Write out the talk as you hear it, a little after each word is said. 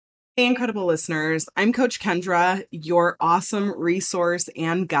Hey, incredible listeners. I'm Coach Kendra, your awesome resource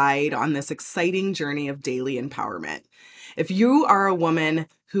and guide on this exciting journey of daily empowerment. If you are a woman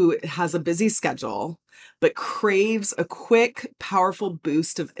who has a busy schedule, but craves a quick, powerful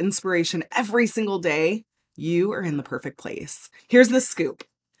boost of inspiration every single day, you are in the perfect place. Here's the scoop.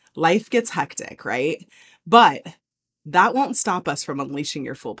 Life gets hectic, right? But that won't stop us from unleashing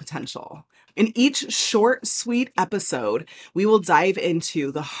your full potential. In each short, sweet episode, we will dive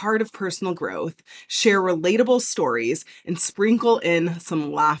into the heart of personal growth, share relatable stories, and sprinkle in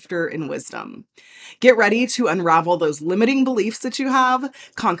some laughter and wisdom. Get ready to unravel those limiting beliefs that you have,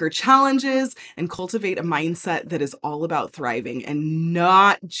 conquer challenges, and cultivate a mindset that is all about thriving and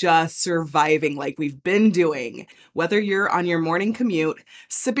not just surviving like we've been doing. Whether you're on your morning commute,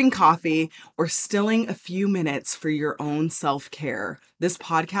 sipping coffee, or stilling a few minutes for your own self-care, this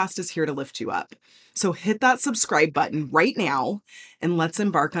podcast is here to lift you up. So hit that subscribe button right now and let's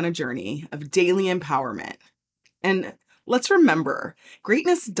embark on a journey of daily empowerment. And let's remember,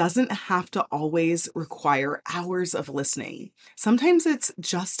 greatness doesn't have to always require hours of listening. Sometimes it's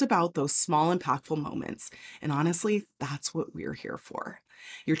just about those small, impactful moments. And honestly, that's what we're here for.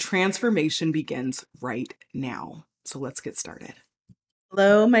 Your transformation begins right now. So let's get started.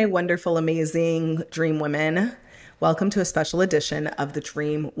 Hello, my wonderful, amazing dream women. Welcome to a special edition of the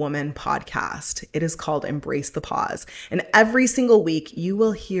Dream Woman podcast. It is called Embrace the Pause. And every single week, you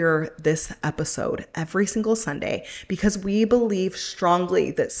will hear this episode every single Sunday because we believe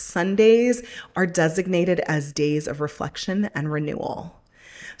strongly that Sundays are designated as days of reflection and renewal.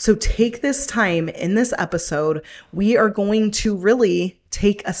 So take this time in this episode. We are going to really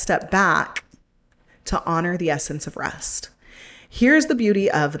take a step back to honor the essence of rest. Here's the beauty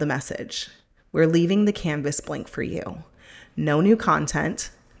of the message. We're leaving the canvas blank for you. No new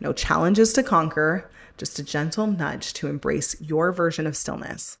content, no challenges to conquer, just a gentle nudge to embrace your version of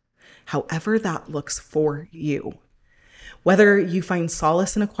stillness, however that looks for you. Whether you find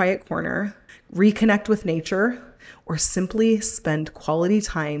solace in a quiet corner, reconnect with nature, or simply spend quality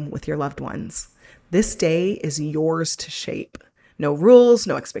time with your loved ones, this day is yours to shape. No rules,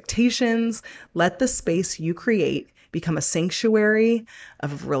 no expectations. Let the space you create become a sanctuary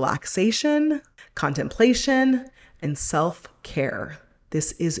of relaxation, contemplation, and self-care.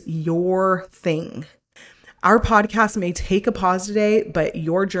 This is your thing. Our podcast may take a pause today, but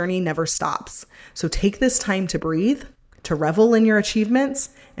your journey never stops. So take this time to breathe, to revel in your achievements,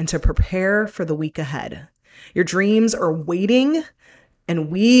 and to prepare for the week ahead. Your dreams are waiting, and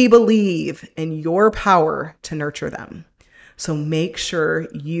we believe in your power to nurture them. So make sure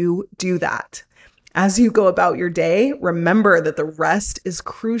you do that. As you go about your day, remember that the rest is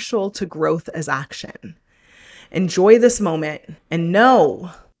crucial to growth as action. Enjoy this moment and know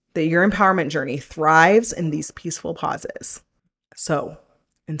that your empowerment journey thrives in these peaceful pauses. So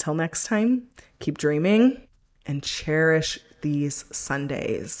until next time, keep dreaming and cherish these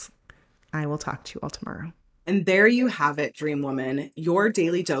Sundays. I will talk to you all tomorrow. And there you have it, Dream Woman, your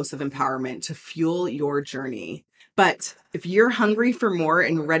daily dose of empowerment to fuel your journey. But if you're hungry for more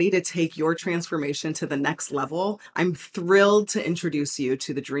and ready to take your transformation to the next level, I'm thrilled to introduce you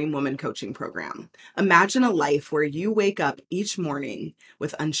to the Dream Woman Coaching Program. Imagine a life where you wake up each morning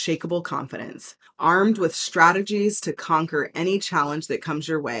with unshakable confidence, armed with strategies to conquer any challenge that comes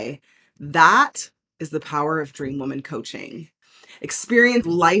your way. That is the power of Dream Woman Coaching. Experience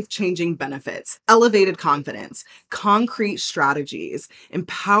life-changing benefits, elevated confidence, concrete strategies,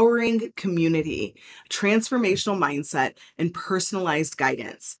 empowering community, transformational mindset, and personalized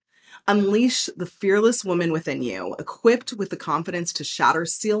guidance. Unleash the fearless woman within you, equipped with the confidence to shatter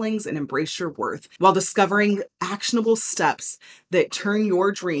ceilings and embrace your worth, while discovering actionable steps that turn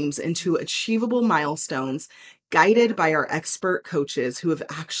your dreams into achievable milestones, guided by our expert coaches who have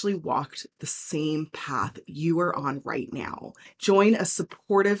actually walked the same path you are on right now. Join a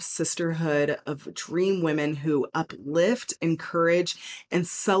supportive sisterhood of dream women who uplift, encourage, and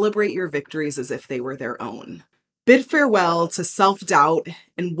celebrate your victories as if they were their own. Bid farewell to self-doubt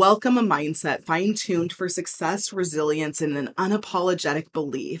and welcome a mindset fine-tuned for success, resilience, and an unapologetic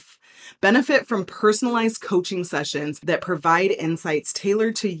belief. Benefit from personalized coaching sessions that provide insights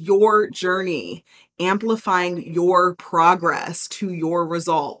tailored to your journey, amplifying your progress to your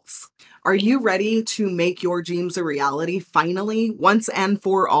results. Are you ready to make your dreams a reality finally, once and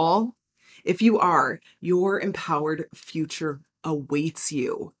for all? If you are, your empowered future awaits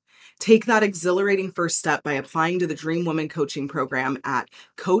you. Take that exhilarating first step by applying to the Dream Woman Coaching Program at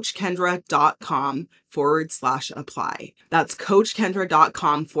coachkendra.com/apply. That's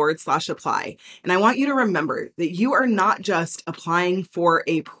coachkendra.com/apply. And I want you to remember that you are not just applying for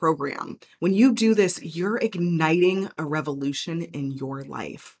a program. When you do this, you're igniting a revolution in your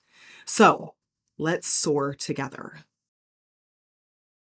life. So let's soar together.